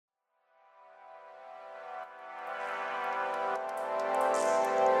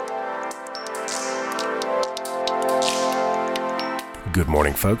Good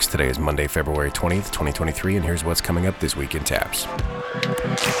morning, folks. Today is Monday, February 20th, 2023, and here's what's coming up this week in TAPS.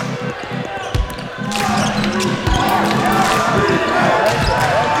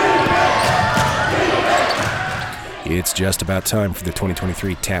 It's just about time for the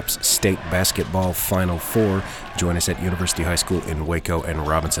 2023 TAPS State Basketball Final Four. Join us at University High School in Waco and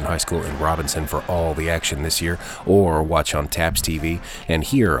Robinson High School in Robinson for all the action this year, or watch on TAPS TV. And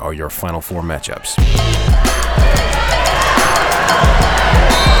here are your Final Four matchups.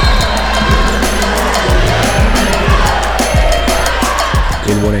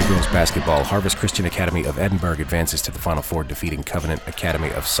 In 1A girls basketball, Harvest Christian Academy of Edinburgh advances to the Final Four, defeating Covenant Academy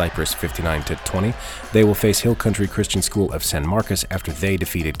of Cyprus 59-20. They will face Hill Country Christian School of San Marcos after they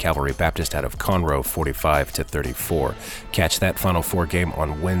defeated Calvary Baptist out of Conroe 45-34. Catch that Final Four game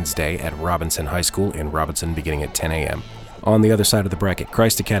on Wednesday at Robinson High School in Robinson beginning at 10 a.m. On the other side of the bracket,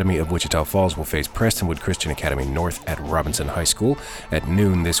 Christ Academy of Wichita Falls will face Prestonwood Christian Academy North at Robinson High School. At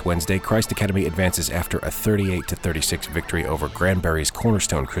noon this Wednesday, Christ Academy advances after a 38-36 victory over Granbury's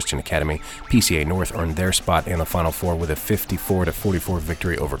Cornerstone Christian Academy. PCA North earned their spot in the Final Four with a 54-44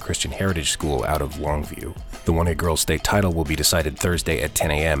 victory over Christian Heritage School out of Longview. The 1A girls state title will be decided Thursday at 10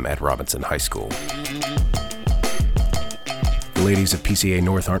 a.m. at Robinson High School. The ladies of PCA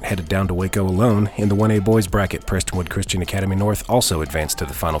North aren't headed down to Waco alone. In the 1A boys bracket, Prestonwood Christian Academy North also advanced to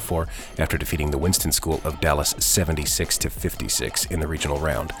the Final Four after defeating the Winston School of Dallas 76-56 in the regional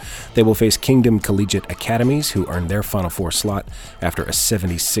round. They will face Kingdom Collegiate Academies, who earned their Final Four slot after a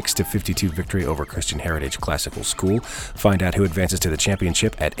 76-52 victory over Christian Heritage Classical School. Find out who advances to the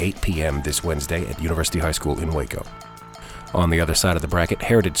championship at 8 p.m. this Wednesday at University High School in Waco. On the other side of the bracket,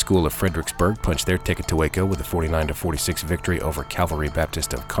 Heritage School of Fredericksburg punched their ticket to Waco with a 49-46 victory over Calvary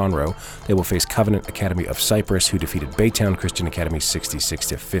Baptist of Conroe. They will face Covenant Academy of Cyprus, who defeated Baytown Christian Academy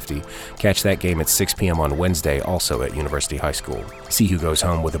 66-50. Catch that game at 6 p.m. on Wednesday, also at University High School. See who goes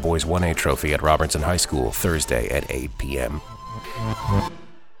home with the boys 1A trophy at Robertson High School Thursday at 8 p.m.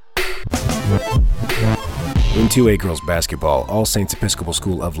 In 2A girls basketball, All Saints Episcopal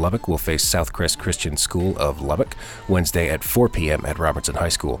School of Lubbock will face Southcrest Christian School of Lubbock Wednesday at 4 p.m. at Robertson High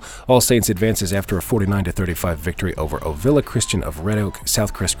School. All Saints advances after a 49-35 victory over Ovilla Christian of Red Oak.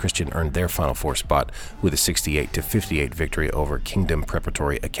 Southcrest Christian earned their Final Four spot with a 68-58 victory over Kingdom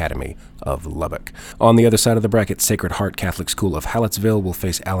Preparatory Academy of Lubbock. On the other side of the bracket, Sacred Heart Catholic School of Hallettsville will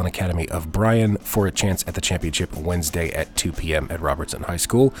face Allen Academy of Bryan for a chance at the championship Wednesday at 2 p.m. at Robertson High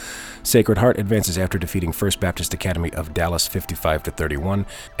School. Sacred Heart advances after defeating First Baptist Academy of Dallas 55-31,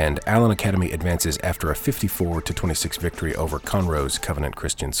 and Allen Academy advances after a 54-26 victory over Conroe's Covenant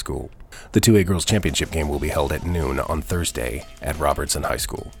Christian School. The 2A Girls Championship game will be held at noon on Thursday at Robertson High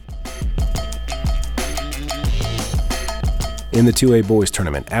School. In the 2A boys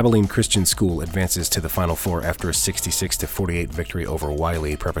tournament, Abilene Christian School advances to the Final Four after a 66-48 victory over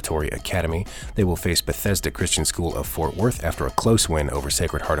Wiley Preparatory Academy. They will face Bethesda Christian School of Fort Worth after a close win over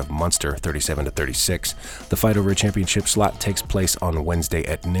Sacred Heart of Munster 37-36. The fight over a championship slot takes place on Wednesday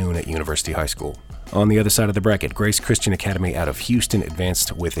at noon at University High School. On the other side of the bracket, Grace Christian Academy out of Houston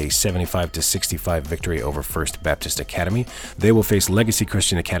advanced with a 75-65 victory over First Baptist Academy. They will face Legacy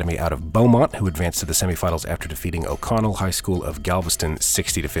Christian Academy out of Beaumont, who advanced to the semifinals after defeating O'Connell High School of Galveston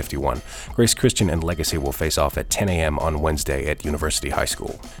 60-51. Grace Christian and Legacy will face off at 10 a.m. on Wednesday at University High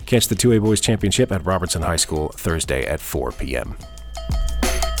School. Catch the 2A Boys Championship at Robertson High School Thursday at 4 p.m.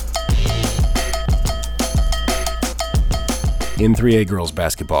 In 3A girls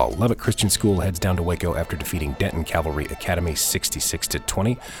basketball, Lubbock Christian School heads down to Waco after defeating Denton Cavalry Academy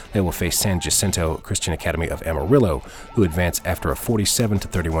 66-20. They will face San Jacinto Christian Academy of Amarillo, who advance after a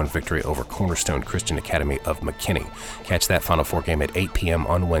 47-31 victory over Cornerstone Christian Academy of McKinney. Catch that Final Four game at 8 p.m.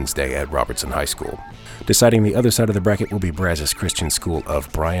 on Wednesday at Robertson High School. Deciding the other side of the bracket will be Brazos Christian School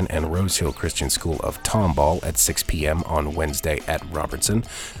of Bryan and Rosehill Christian School of Tomball at 6 p.m. on Wednesday at Robertson.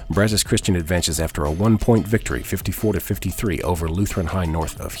 Brazos Christian advances after a 1-point victory, 54-53 over Lutheran High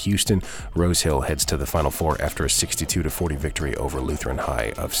North of Houston. Rosehill heads to the Final Four after a 62-40 victory over Lutheran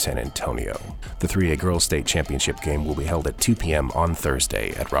High of San Antonio. The 3A Girls State Championship game will be held at 2 p.m. on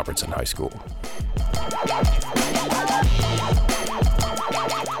Thursday at Robertson High School.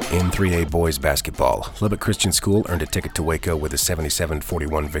 In 3A boys basketball, Lubbock Christian School earned a ticket to Waco with a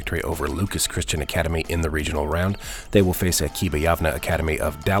 77-41 victory over Lucas Christian Academy in the regional round. They will face Akiba Yavna Academy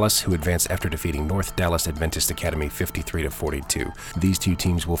of Dallas, who advanced after defeating North Dallas Adventist Academy 53-42. These two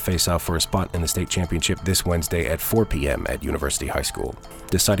teams will face off for a spot in the state championship this Wednesday at 4 p.m. at University High School.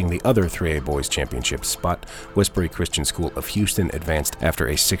 Deciding the other 3A boys championship spot, Westbury Christian School of Houston advanced after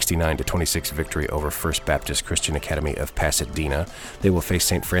a 69-26 victory over First Baptist Christian Academy of Pasadena. They will face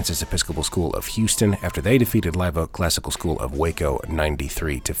St. Francis Francis Episcopal School of Houston after they defeated Live Oak Classical School of Waco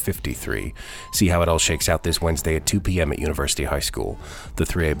 93-53. See how it all shakes out this Wednesday at 2 p.m. at University High School. The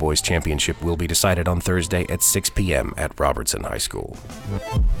 3A Boys Championship will be decided on Thursday at 6 p.m. at Robertson High School.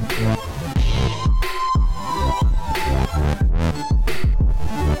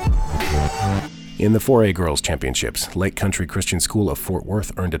 In the 4A Girls Championships, Lake Country Christian School of Fort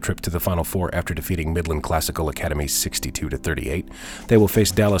Worth earned a trip to the Final Four after defeating Midland Classical Academy 62-38. They will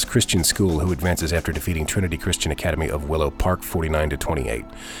face Dallas Christian School, who advances after defeating Trinity Christian Academy of Willow Park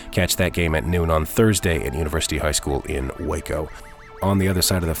 49-28. Catch that game at noon on Thursday at University High School in Waco. On the other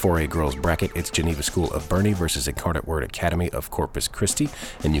side of the 4A girls bracket, it's Geneva School of Boerne versus Incarnate Word Academy of Corpus Christi,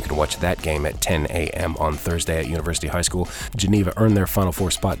 and you can watch that game at 10 a.m. on Thursday at University High School. Geneva earned their Final Four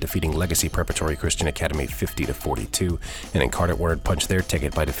spot, defeating Legacy Preparatory Christian Academy 50-42, and Incarnate Word punched their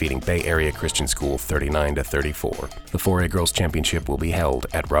ticket by defeating Bay Area Christian School 39-34. The 4A girls championship will be held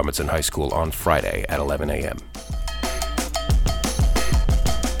at Robinson High School on Friday at 11 a.m.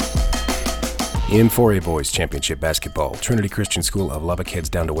 In 4A Boys Championship Basketball, Trinity Christian School of Lubbock heads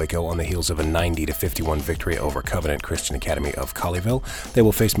down to Waco on the heels of a 90-51 victory over Covenant Christian Academy of Colleyville. They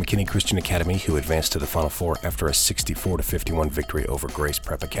will face McKinney Christian Academy, who advanced to the Final Four after a 64-51 victory over Grace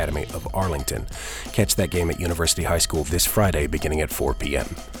Prep Academy of Arlington. Catch that game at University High School this Friday beginning at 4 p.m.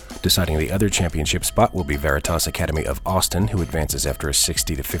 Deciding the other championship spot will be Veritas Academy of Austin, who advances after a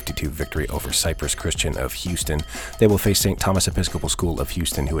 60-52 victory over Cypress Christian of Houston. They will face St. Thomas Episcopal School of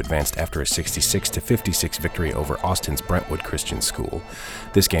Houston, who advanced after a 66-56 victory over Austin's Brentwood Christian School.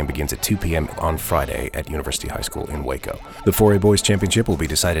 This game begins at 2 p.m. on Friday at University High School in Waco. The 4A Boys Championship will be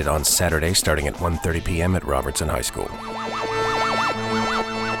decided on Saturday starting at 1:30 p.m. at Robertson High School.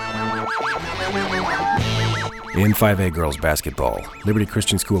 In 5A Girls Basketball, Liberty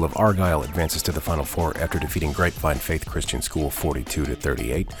Christian School of Argyle advances to the Final Four after defeating Grapevine Faith Christian School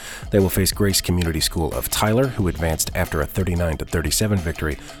 42-38. They will face Grace Community School of Tyler, who advanced after a 39-37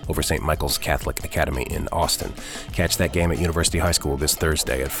 victory over St. Michael's Catholic Academy in Austin. Catch that game at University High School this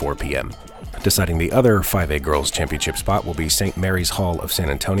Thursday at 4 p.m. Deciding the other 5A Girls Championship spot will be St. Mary's Hall of San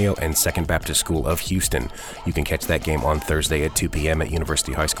Antonio and Second Baptist School of Houston. You can catch that game on Thursday at 2 p.m. at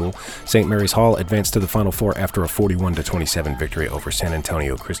University High School. St. Mary's Hall advanced to the Final Four after a 41-27 victory over San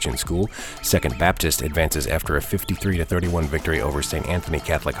Antonio Christian School. Second Baptist advances after a 53-31 victory over St. Anthony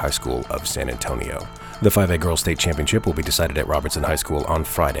Catholic High School of San Antonio. The 5A Girls State Championship will be decided at Robertson High School on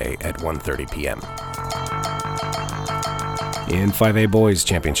Friday at 1:30 p.m. In 5A Boys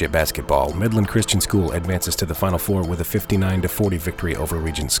Championship Basketball, Midland Christian School advances to the Final Four with a 59-40 victory over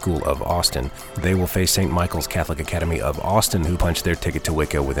Regent School of Austin. They will face St. Michael's Catholic Academy of Austin, who punched their ticket to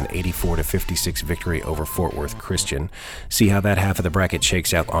Waco with an 84-56 victory over Fort Worth Christian. See how that half of the bracket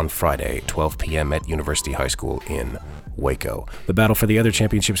shakes out on Friday, 12 p.m. at University High School in Waco. The battle for the other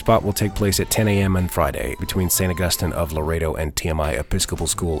championship spot will take place at 10 a.m. on Friday between St. Augustine of Laredo and TMI Episcopal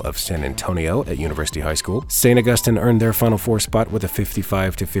School of San Antonio at University High School. St. Augustine earned their Final Four spot with a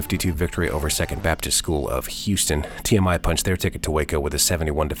 55-52 victory over Second Baptist School of Houston. TMI punched their ticket to Waco with a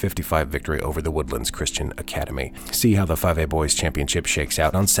 71-55 victory over the Woodlands Christian Academy. See how the 5A Boys Championship shakes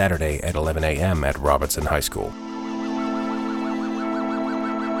out on Saturday at 11 a.m. at Robertson High School.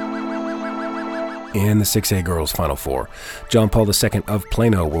 In the 6A Girls Final Four, John Paul II of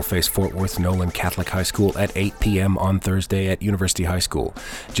Plano will face Fort Worth Nolan Catholic High School at 8 p.m. on Thursday at University High School.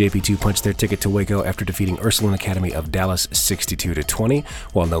 JP2 punched their ticket to Waco after defeating Ursuline Academy of Dallas 62-20,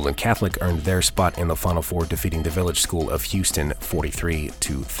 while Nolan Catholic earned their spot in the Final Four, defeating the Village School of Houston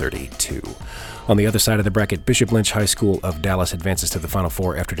 43-32. On the other side of the bracket, Bishop Lynch High School of Dallas advances to the Final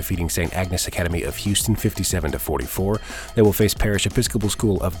Four after defeating St. Agnes Academy of Houston 57-44. They will face Parish Episcopal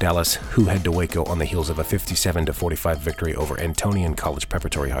School of Dallas, who head to Waco on the heels of a 57-45 victory over Antonian College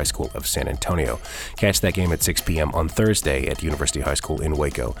Preparatory High School of San Antonio. Catch that game at 6 p.m. on Thursday at University High School in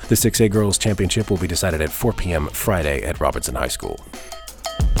Waco. The 6A Girls Championship will be decided at 4 p.m. Friday at Robertson High School.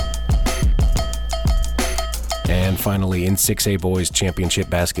 And finally, in 6A Boys Championship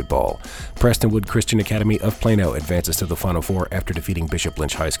Basketball, Prestonwood Christian Academy of Plano advances to the Final Four after defeating Bishop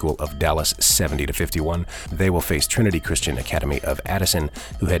Lynch High School of Dallas 70-51. They will face Trinity Christian Academy of Addison,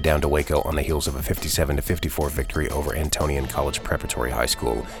 who head down to Waco on the heels of a 57-54 victory over Antonian College Preparatory High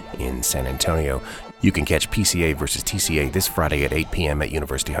School in San Antonio. You can catch PCA versus TCA this Friday at 8 p.m. at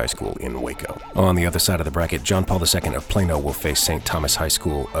University High School in Waco. On the other side of the bracket, John Paul II of Plano will face St. Thomas High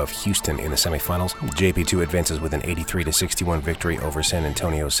School of Houston in the semifinals. JP2 advances with an 83-61 victory over San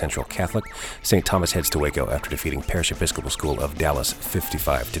Antonio Central Catholic. St. Thomas heads to Waco after defeating Parish Episcopal School of Dallas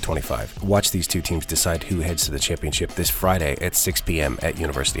 55-25. Watch these two teams decide who heads to the championship this Friday at 6 p.m. at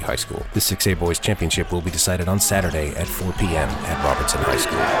University High School. The 6A Boys Championship will be decided on Saturday at 4 p.m. at Robertson High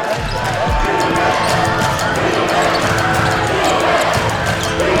School.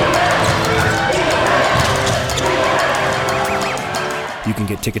 You can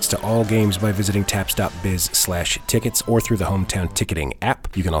get tickets to all games by visiting taps.biz/tickets or through the Hometown Ticketing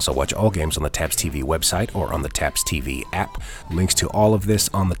app. You can also watch all games on the Taps TV website or on the Taps TV app. Links to all of this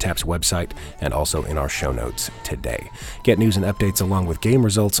on the Taps website and also in our show notes today. Get news and updates along with game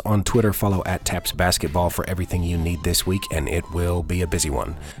results on Twitter. Follow @Taps Basketball for everything you need this week, and it will be a busy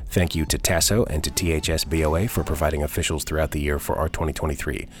one. Thank you to TASO and to THSBOA for providing officials throughout the year for our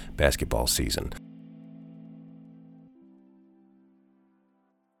 2023 basketball season.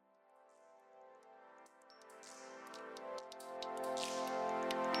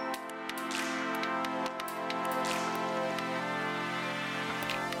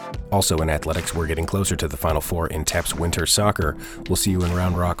 Also in athletics, we're getting closer to the Final Four in Taps Winter Soccer. We'll see you in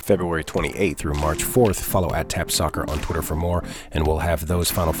Round Rock February 28th through March 4th. Follow @Taps Soccer on Twitter for more, and we'll have those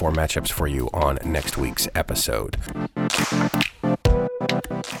Final Four matchups for you on next week's episode.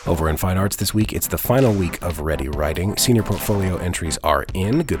 Over in Fine Arts this week, it's the final week of Ready Writing. Senior portfolio entries are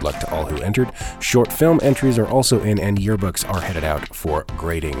in. Good luck to all who entered. Short film entries are also in, and yearbooks are headed out for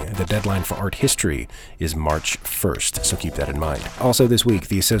grading. The deadline for art history is March 1st, so keep that in mind. Also this week,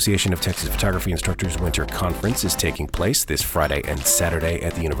 the Association of Texas Photography Instructors Winter Conference is taking place this Friday and Saturday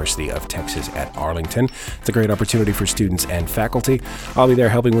at the University of Texas at Arlington. It's a great opportunity for students and faculty. I'll be there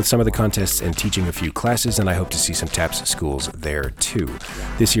helping with some of the contests and teaching a few classes, and I hope to see some TAPS schools there too.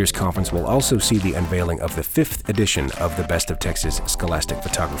 This year's conference will also see the unveiling of the 5th edition of the Best of Texas Scholastic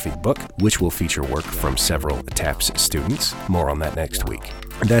Photography book, which will feature work from several TAPS students. More on that next week.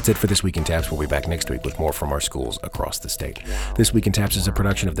 And that's it for This Week in TAPS. We'll be back next week with more from our schools across the state. This Week in TAPS is a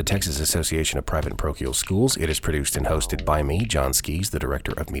production of the Texas Association of Private and Parochial Schools. It is produced and hosted by me, John Skees, the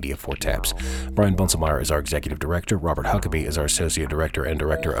Director of Media for TAPS. Brian Bunselmeyer is our Executive Director. Robert Huckabee is our Associate Director and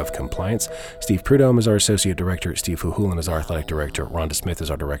Director of Compliance. Steve Prudhomme is our Associate Director. Steve Huhulan is our Athletic Director. Rhonda Smith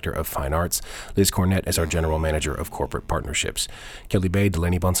is our Director of Fine Arts. Liz Cornett is our General Manager of Corporate Partnerships. Kelly Bay,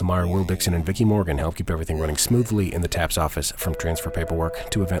 Delaney Bunselmeyer, Will Dixon, and Vicki Morgan help keep everything running smoothly in the TAPS office, from transfer paperwork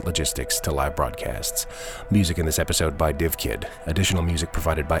to event logistics to live broadcasts. Music in this episode by DivKid. Additional music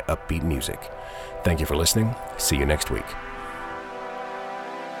provided by Upbeat Music. Thank you for listening. See you next week.